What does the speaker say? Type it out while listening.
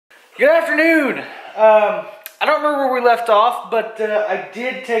Good afternoon. I don't remember where we left off, but I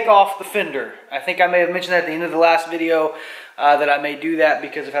did take off the fender. I think I may have mentioned that at the end of the last video that I may do that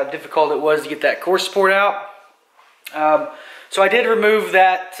because of how difficult it was to get that core support out. So I did remove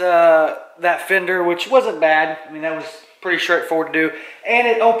that that fender, which wasn't bad. I mean, that was pretty straightforward to do, and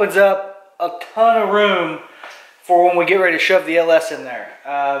it opens up a ton of room for when we get ready to shove the LS in there.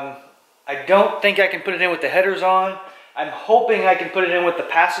 I don't think I can put it in with the headers on. I'm hoping I can put it in with the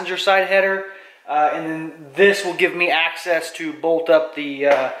passenger side header, and then this will give me access to bolt up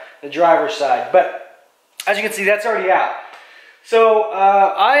the driver's side. But as you can see, that's already out. So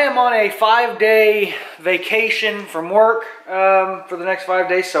I am on a 5-day vacation from work for the next 5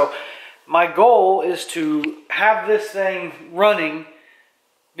 days. So my goal is to have this thing running. It'd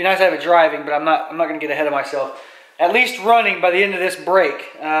be nice to have it driving, but I'm not going to get ahead of myself. At least running by the end of this break.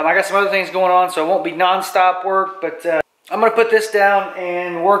 I got some other things going on, so it won't be non-stop work, but I'm going to put this down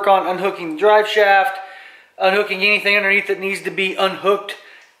and work on unhooking the drive shaft, unhooking anything underneath that needs to be unhooked,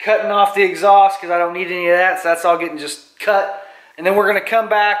 cutting off the exhaust because I don't need any of that, so that's all getting just cut. And then we're going to come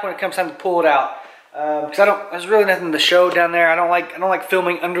back when it comes time to pull it out. Because there's really nothing to show down there. I don't like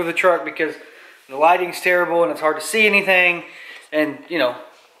filming under the truck because the lighting's terrible and it's hard to see anything, and you know,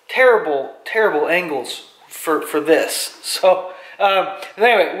 terrible angles for this. So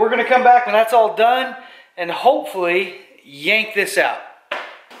anyway, we're gonna come back when that's all done and hopefully yank this out.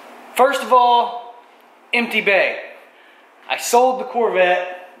 First of all, empty bay. I sold the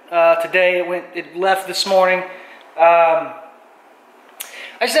Corvette today. It left this morning. I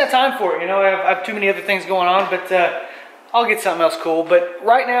just didn't have time for it, you know. I have too many other things going on, but I'll get something else cool. But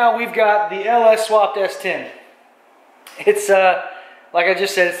right now we've got the LS swapped S10. It's like I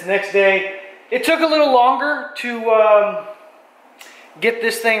just said, it's the next day. It took a little longer to get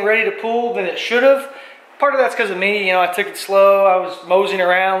this thing ready to pull than it should have. Part of that's because of me, you know, I took it slow. I was moseying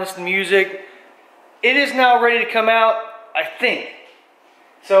around, listening to music. It is now ready to come out, I think.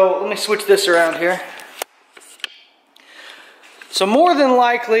 So let me switch this around here. So more than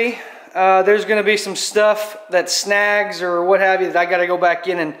likely, there's going to be some stuff that snags or what have you that I got to go back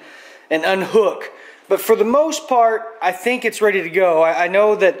in and unhook. But for the most part, I think it's ready to go. I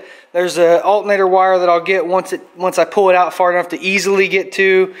know that there's an alternator wire that I'll get once I pull it out far enough to easily get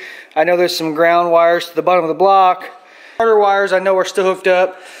to. I know there's some ground wires to the bottom of the block. Starter wires I know are still hooked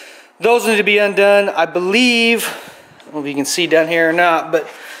up. Those need to be undone. I believe, I don't know if you can see down here or not, but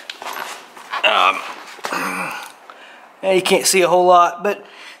you can't see a whole lot. But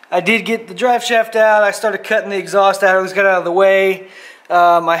I did get the drive shaft out. I started cutting the exhaust out. I just got out of the way.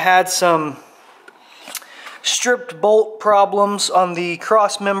 I had some stripped bolt problems on the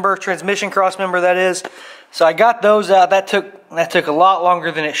cross member, transmission cross member that is. So I got those out. That took a lot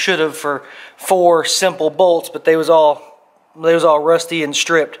longer than it should have for 4 simple bolts, but they was all rusty and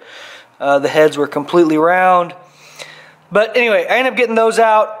stripped. The heads were completely round. But anyway, I ended up getting those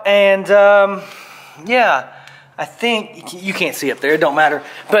out, and yeah, I think you can't see up there, it don't matter.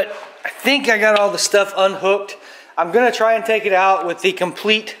 But I think I got all the stuff unhooked. I'm gonna try and take it out with the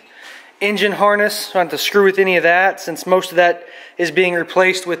complete engine harness. So I don't have to screw with any of that, since most of that is being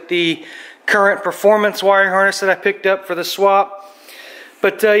replaced with the current performance wiring harness that I picked up for the swap.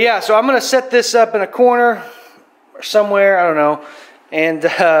 But yeah, so I'm going to set this up in a corner or somewhere, I don't know,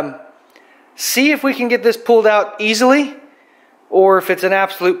 and see if we can get this pulled out easily or if it's an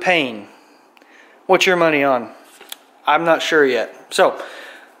absolute pain. What's your money on? I'm not sure yet. So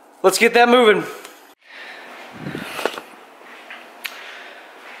let's get that moving.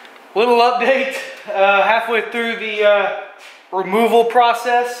 Little update, halfway through the removal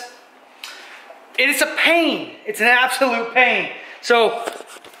process. It is a pain. It's an absolute pain. So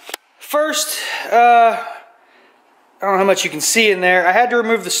first, I don't know how much you can see in there. I had to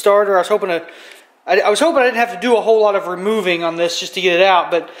remove the starter. I was hoping I didn't have to do a whole lot of removing on this just to get it out,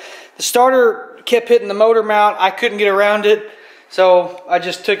 but the starter kept hitting the motor mount. I couldn't get around it, so I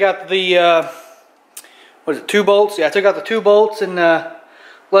just took out the what is it, 2 bolts? Yeah, I took out the 2 bolts and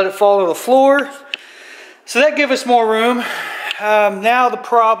let it fall to the floor. So that gave us more room. Now the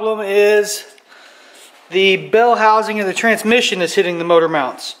problem is the bell housing of the transmission is hitting the motor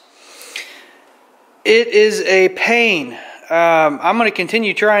mounts. It is a pain. I'm going to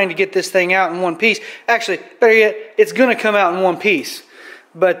continue trying to get this thing out in one piece. Actually, better yet, it's going to come out in one piece.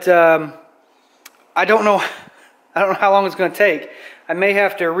 But I don't know how long it's going to take. I may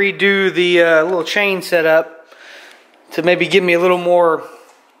have to redo the little chain setup to maybe give me a little more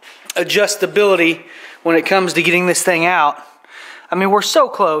adjustability when it comes to getting this thing out. I mean, we're so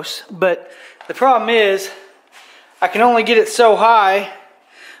close, but the problem is I can only get it so high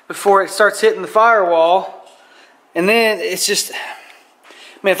before it starts hitting the firewall, and then it's just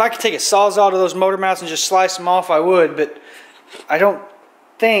I mean, if I could take a Sawzall to those motor mounts and just slice them off, I would, but I don't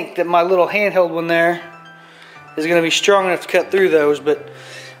think that my little handheld one there is going to be strong enough to cut through those. But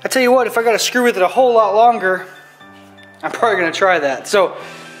I tell you what, if I got to screw with it a whole lot longer, I'm probably going to try that. So,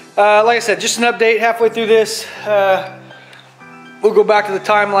 like I said, just an update halfway through this. We'll go back to the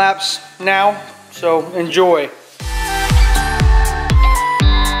time lapse now, so enjoy.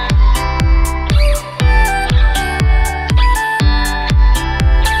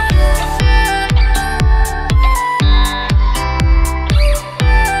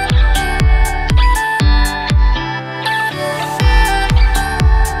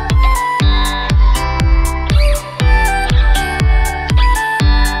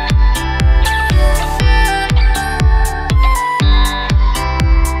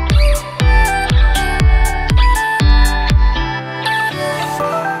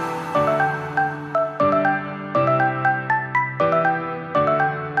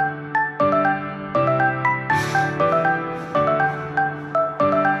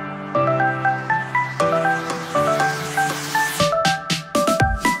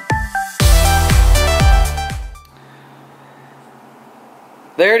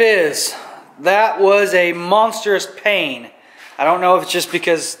 There it is. That was a monstrous pain. I don't know if it's just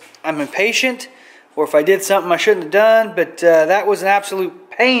because I'm impatient or if I did something I shouldn't have done, but that was an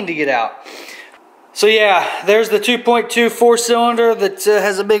absolute pain to get out. So yeah, there's the 2.2 4-cylinder that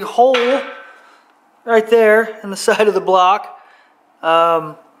has a big hole right there in the side of the block.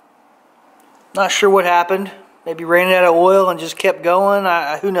 Not sure what happened. Maybe ran out of oil and just kept going.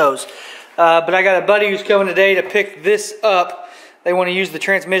 Who knows? But I got a buddy who's coming today to pick this up. They want to use the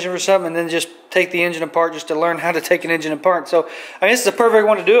transmission for something and then just take the engine apart just to learn how to take an engine apart. So, I mean, this is a perfect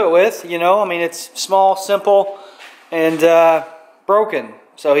one to do it with, you know. I mean, it's small, simple, and broken,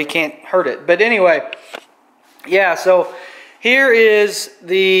 so he can't hurt it. But anyway, yeah, so here is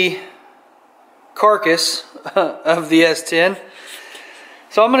the carcass of the S10.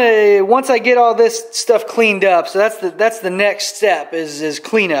 So I'm gonna, once I get all this stuff cleaned up, so that's the next step is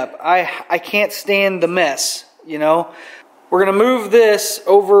cleanup. I can't stand the mess, you know. We're going to move this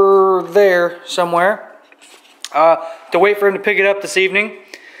over there somewhere to wait for him to pick it up this evening.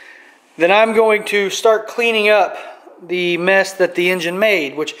 Then I'm going to start cleaning up the mess that the engine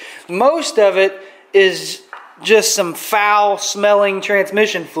made, which most of it is just some foul smelling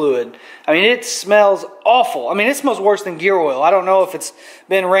transmission fluid. I mean, it smells awful. I mean, it smells worse than gear oil. I don't know if it's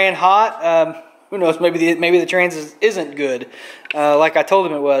been ran hot. Who knows, maybe the trans isn't good like I told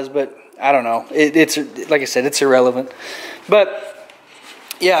him it was, but I don't know. It's like I said, it's irrelevant. But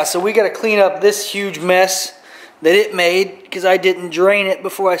yeah, so we got to clean up this huge mess that it made because I didn't drain it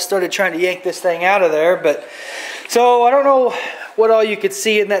before I started trying to yank this thing out of there. But so I don't know what all you could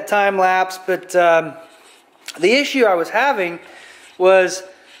see in that time lapse, but the issue I was having was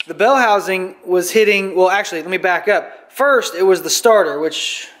the bell housing was hitting. Well, actually, let me back up. First, it was the starter,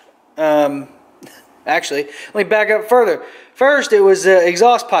 which actually, let me back up further. First, it was the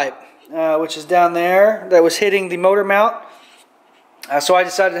exhaust pipe. Which is down there, that was hitting the motor mount. So I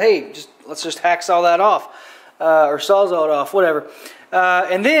decided, hey, let's just hacksaw that off, or sawzall it off, whatever.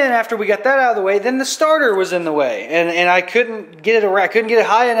 And then after we got that out of the way, then the starter was in the way, and I couldn't get it around. I couldn't get it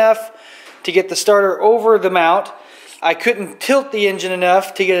high enough to get the starter over the mount. I couldn't tilt the engine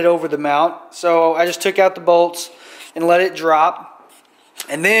enough to get it over the mount, so I just took out the bolts and let it drop.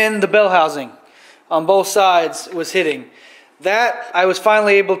 And then the bell housing on both sides was hitting. That I was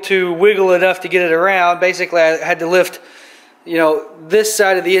finally able to wiggle enough to get it around. Basically, I had to lift, you know, this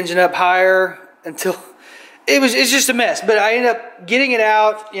side of the engine up higher until it's just a mess. But I ended up getting it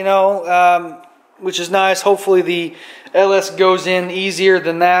out, you know, which is nice. Hopefully the LS goes in easier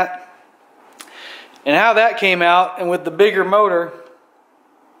than that. And how that came out, and with the bigger motor,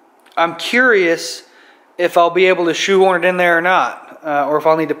 I'm curious if I'll be able to shoehorn it in there or not, or if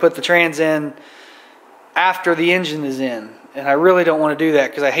I'll need to put the trans in after the engine is in. And I really don't want to do that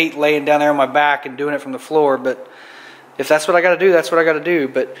because I hate laying down there on my back and doing it from the floor. But if that's what I got to do, that's what I got to do.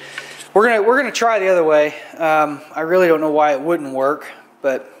 But we're gonna try the other way. I really don't know why it wouldn't work.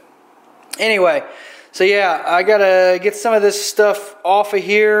 But anyway, so yeah, I gotta get some of this stuff off of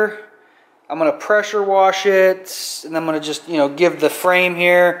here. I'm gonna pressure wash it, and I'm gonna just, you know, give the frame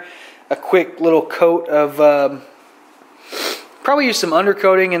here a quick little coat of. Probably use some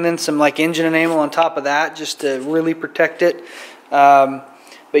undercoating and then some like engine enamel on top of that just to really protect it. But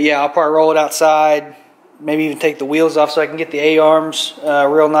yeah, I'll probably roll it outside, maybe even take the wheels off so I can get the A-arms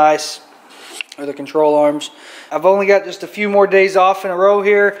real nice, or the control arms. I've only got just a few more days off in a row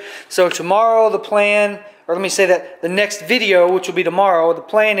here. So tomorrow the plan, or let me say that the next video, which will be tomorrow, the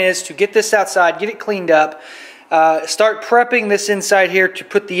plan is to get this outside, get it cleaned up, start prepping this inside here to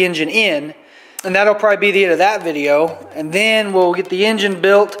put the engine in. And that'll probably be the end of that video. And then we'll get the engine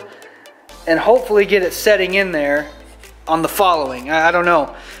built and hopefully get it setting in there on the following. I don't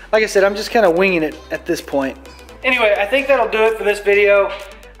know. Like I said, I'm just kind of winging it at this point. Anyway, I think that'll do it for this video.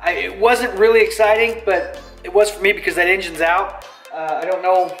 It wasn't really exciting, but it was for me because that engine's out. I don't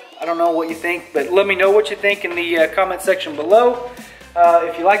know what you think, but let me know what you think in the comment section below.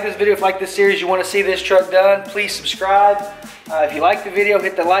 If you like this video, if you like this series, you want to see this truck done, please subscribe. If you like the video,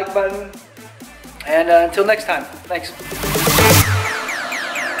 hit the like button. And until next time, thanks.